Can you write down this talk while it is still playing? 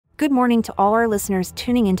Good morning to all our listeners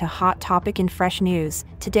tuning into Hot Topic and Fresh News.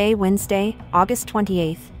 Today, Wednesday, August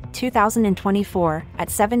 28th, 2024, at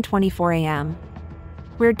 7:24 a.m.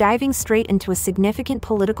 We're diving straight into a significant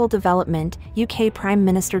political development, UK Prime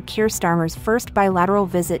Minister Keir Starmer's first bilateral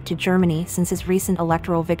visit to Germany since his recent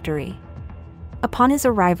electoral victory. Upon his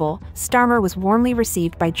arrival, Starmer was warmly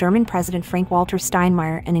received by German President Frank-Walter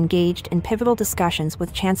Steinmeier and engaged in pivotal discussions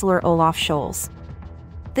with Chancellor Olaf Scholz.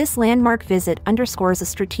 This landmark visit underscores a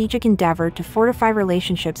strategic endeavor to fortify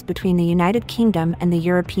relationships between the United Kingdom and the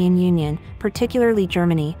European Union, particularly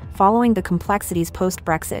Germany, following the complexities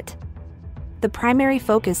post-Brexit. The primary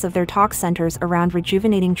focus of their talks centers around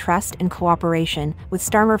rejuvenating trust and cooperation, with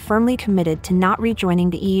Starmer firmly committed to not rejoining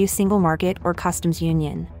the EU single market or customs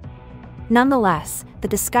union. Nonetheless, the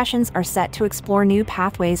discussions are set to explore new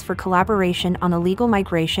pathways for collaboration on illegal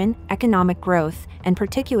migration, economic growth, and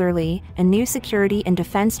particularly, a new security and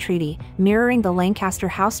defense treaty, mirroring the Lancaster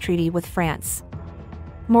House Treaty with France.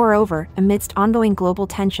 Moreover, amidst ongoing global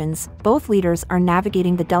tensions, both leaders are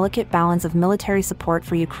navigating the delicate balance of military support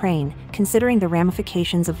for Ukraine, considering the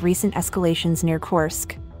ramifications of recent escalations near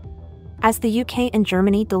Kursk. As the UK and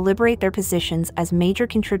Germany deliberate their positions as major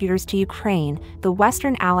contributors to Ukraine, the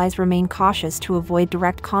Western allies remain cautious to avoid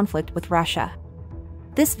direct conflict with Russia.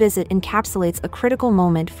 This visit encapsulates a critical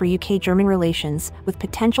moment for UK-German relations, with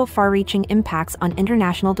potential far-reaching impacts on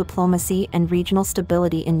international diplomacy and regional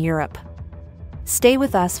stability in Europe. Stay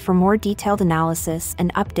with us for more detailed analysis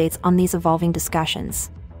and updates on these evolving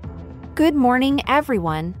discussions. Good morning,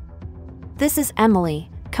 everyone. This is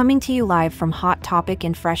Emily, coming to you live from Hot Topic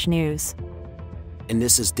and Fresh News. And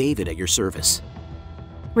this is David at your service.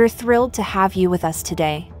 We're thrilled to have you with us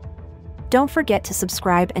today. Don't forget to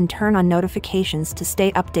subscribe and turn on notifications to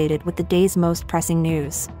stay updated with the day's most pressing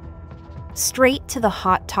news. Straight to the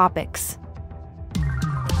hot topics.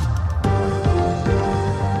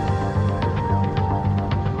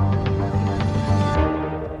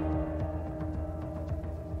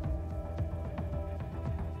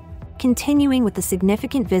 Continuing with the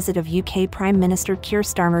significant visit of UK Prime Minister Keir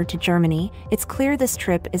Starmer to Germany, it's clear this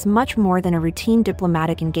trip is much more than a routine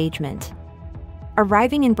diplomatic engagement.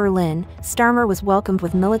 Arriving in Berlin, Starmer was welcomed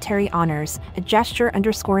with military honors, a gesture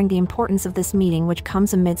underscoring the importance of this meeting, which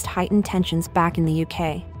comes amidst heightened tensions back in the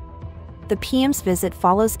UK. The PM's visit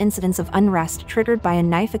follows incidents of unrest triggered by a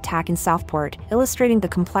knife attack in Southport, illustrating the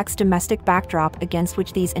complex domestic backdrop against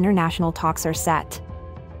which these international talks are set.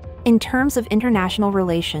 In terms of international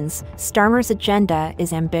relations, Starmer's agenda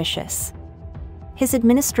is ambitious. His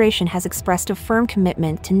administration has expressed a firm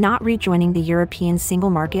commitment to not rejoining the European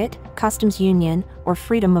single market, customs union, or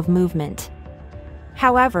freedom of movement.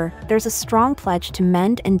 However, there's a strong pledge to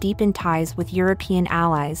mend and deepen ties with European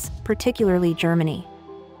allies, particularly Germany.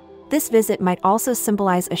 This visit might also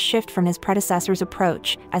symbolize a shift from his predecessor's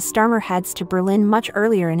approach, as Starmer heads to Berlin much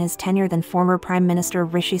earlier in his tenure than former Prime Minister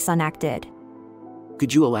Rishi Sunak did.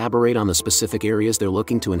 Could you elaborate on the specific areas they're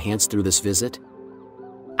looking to enhance through this visit?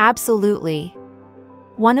 Absolutely.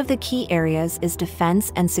 One of the key areas is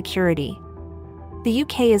defense and security. The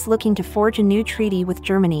UK is looking to forge a new treaty with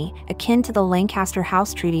Germany, akin to the Lancaster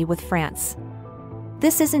House Treaty with France.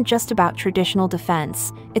 This isn't just about traditional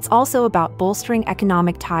defense, it's also about bolstering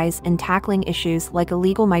economic ties and tackling issues like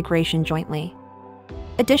illegal migration jointly.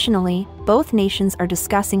 Additionally, both nations are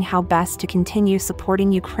discussing how best to continue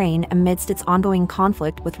supporting Ukraine amidst its ongoing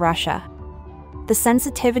conflict with Russia. The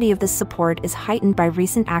sensitivity of this support is heightened by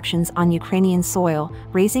recent actions on Ukrainian soil,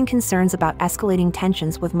 raising concerns about escalating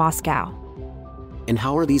tensions with Moscow. And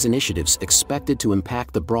how are these initiatives expected to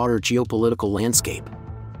impact the broader geopolitical landscape?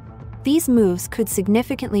 These moves could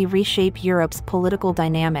significantly reshape Europe's political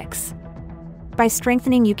dynamics. By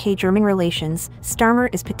strengthening UK-German relations, Starmer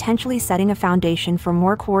is potentially setting a foundation for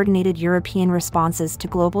more coordinated European responses to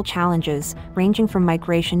global challenges, ranging from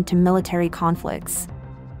migration to military conflicts.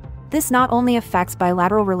 This not only affects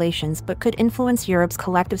bilateral relations but could influence Europe's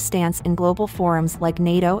collective stance in global forums like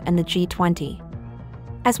NATO and the G20.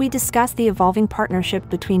 As we discuss the evolving partnership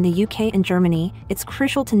between the UK and Germany, it's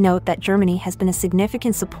crucial to note that Germany has been a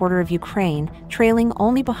significant supporter of Ukraine, trailing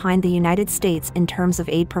only behind the United States in terms of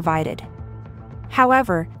aid provided.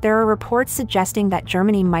 However, there are reports suggesting that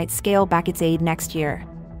Germany might scale back its aid next year.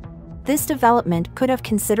 This development could have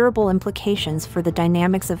considerable implications for the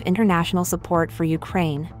dynamics of international support for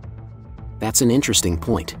Ukraine. That's an interesting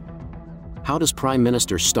point. How does Prime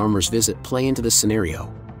Minister Starmer's visit play into this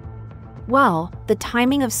scenario? Well, the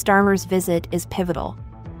timing of Starmer's visit is pivotal.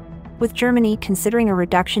 With Germany considering a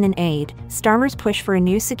reduction in aid, Starmer's push for a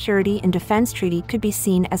new security and defense treaty could be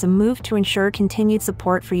seen as a move to ensure continued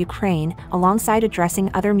support for Ukraine, alongside addressing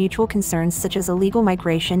other mutual concerns such as illegal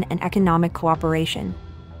migration and economic cooperation.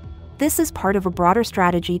 This is part of a broader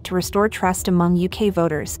strategy to restore trust among UK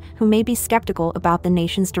voters, who may be skeptical about the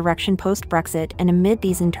nation's direction post-Brexit and amid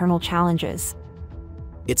these internal challenges.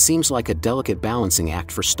 It seems like a delicate balancing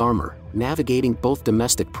act for Starmer, navigating both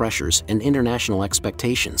domestic pressures and international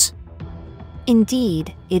expectations.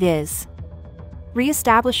 Indeed, it is.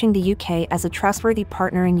 Re-establishing the UK as a trustworthy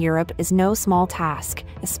partner in Europe is no small task,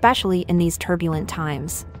 especially in these turbulent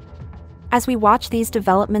times. As we watch these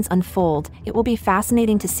developments unfold, it will be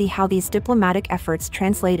fascinating to see how these diplomatic efforts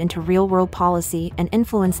translate into real-world policy and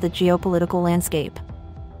influence the geopolitical landscape.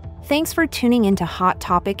 Thanks for tuning into Hot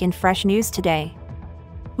Topic in Fresh News today.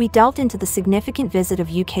 We delved into the significant visit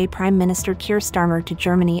of UK Prime Minister Keir Starmer to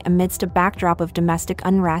Germany amidst a backdrop of domestic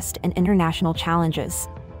unrest and international challenges.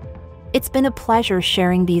 It's been a pleasure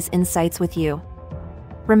sharing these insights with you.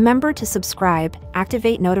 Remember to subscribe,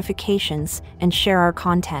 activate notifications, and share our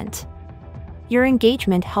content. Your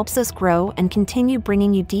engagement helps us grow and continue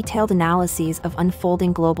bringing you detailed analyses of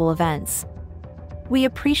unfolding global events. We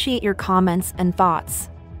appreciate your comments and thoughts.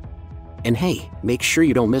 And hey, make sure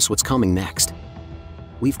you don't miss what's coming next.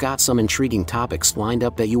 We've got some intriguing topics lined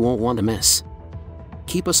up that you won't want to miss.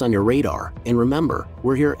 Keep us on your radar, and remember,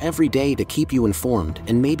 we're here every day to keep you informed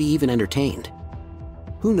and maybe even entertained.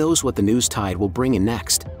 Who knows what the news tide will bring in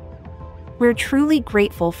next? We're truly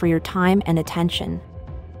grateful for your time and attention.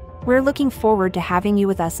 We're looking forward to having you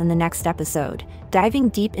with us in the next episode, diving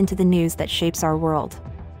deep into the news that shapes our world.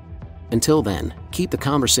 Until then, keep the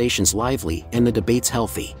conversations lively and the debates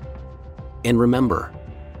healthy. And remember,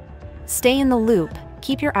 stay in the loop,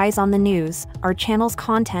 keep your eyes on the news, our channel's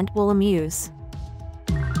content will amuse.